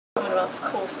Commonwealth's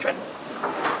core strengths?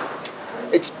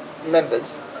 Its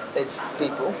members, its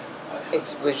people,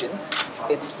 its vision,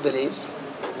 its beliefs,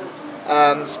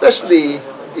 especially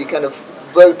the kind of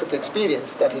wealth of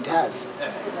experience that it has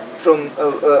from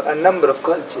a number of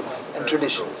cultures and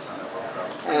traditions.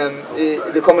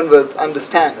 The Commonwealth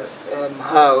understands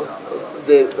how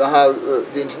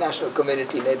the international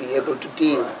community may be able to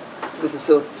deal with a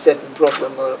certain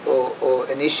problem or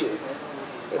an issue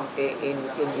in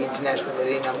the international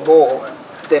arena more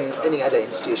than any other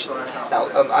institution. Now,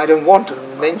 I don't want to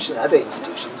mention other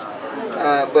institutions,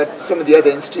 but some of the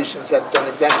other institutions have done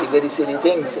exactly very silly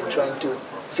things in trying to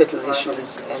settle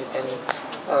issues and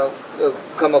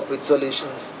come up with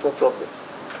solutions for problems.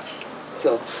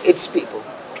 So, it's people.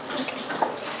 Okay.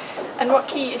 And what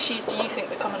key issues do you think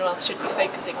the Commonwealth should be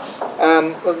focusing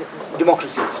on?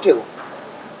 Democracy, still.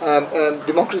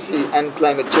 Democracy and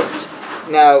climate change.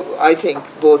 Now, I think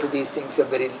both of these things are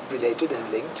very related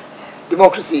and linked.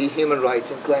 Democracy, human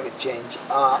rights and climate change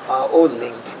are all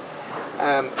linked.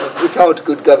 Without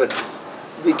good governance,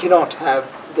 we cannot have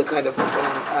the kind of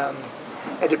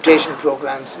adaptation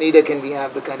programs, neither can we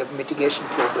have the kind of mitigation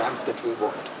programs that we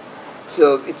want.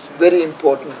 So it's very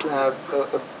important to have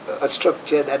a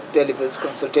structure that delivers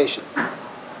consultation.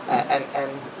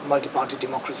 And multi-party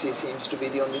democracy seems to be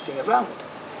the only thing around.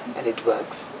 And it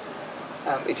works.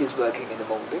 It is working in the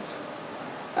Maldives.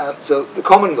 So the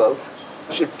Commonwealth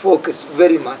should focus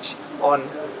very much on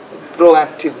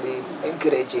proactively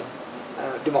encouraging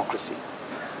democracy.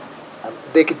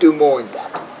 They could do more in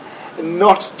that.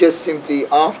 Not just simply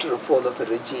after a fall of a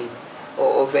regime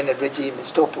or when a regime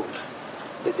is toppled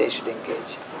that they should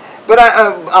engage. But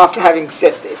after having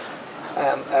said this,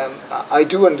 I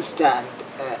do understand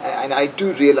and I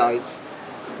do realize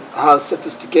how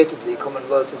sophisticatedly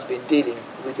Commonwealth has been dealing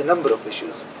with a number of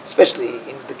issues, especially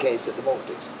in the case of the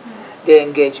Maldives. Their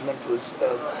engagement was,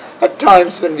 at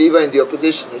times when we were in the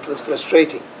opposition, it was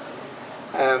frustrating.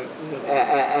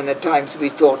 And at times we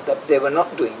thought that they were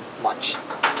not doing much.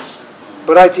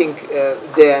 But I think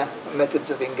their methods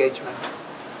of engagement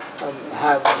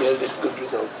have yielded good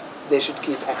results. They should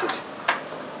keep at it.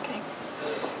 Okay.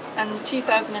 And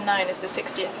 2009 is the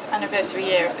 60th anniversary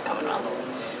year of the Commonwealth.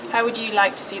 How would you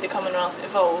like to see the Commonwealth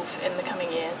evolve in the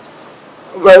coming years?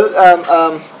 Well,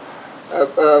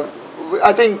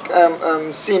 I think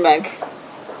CMAG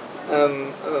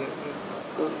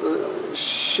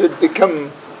should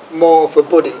become more of a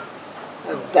body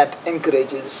that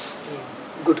encourages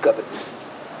good governance,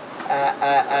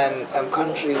 and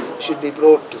countries should be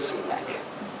brought to CMAG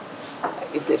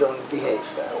if they don't behave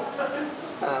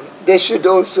well. They should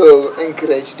also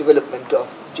encourage development of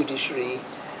judiciary,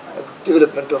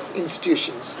 development of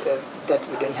institutions that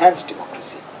would enhance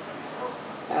democracy.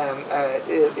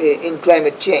 In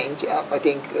climate change, I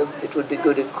think it would be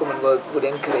good if Commonwealth would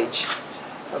encourage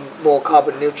more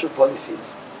carbon neutral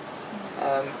policies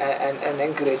and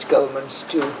encourage governments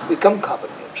to become carbon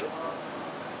neutral.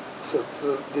 So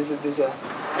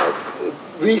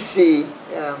we see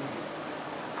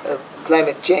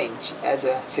climate change as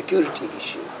a security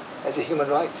issue, as a human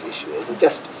rights issue, as a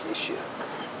justice issue,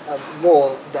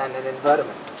 more than an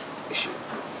environment issue.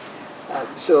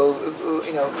 So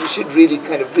we should really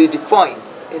kind of redefine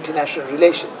international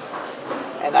relations,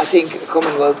 and I think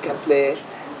Commonwealth can play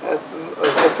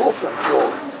a forefront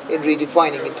role in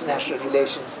redefining international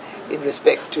relations in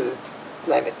respect to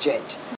climate change.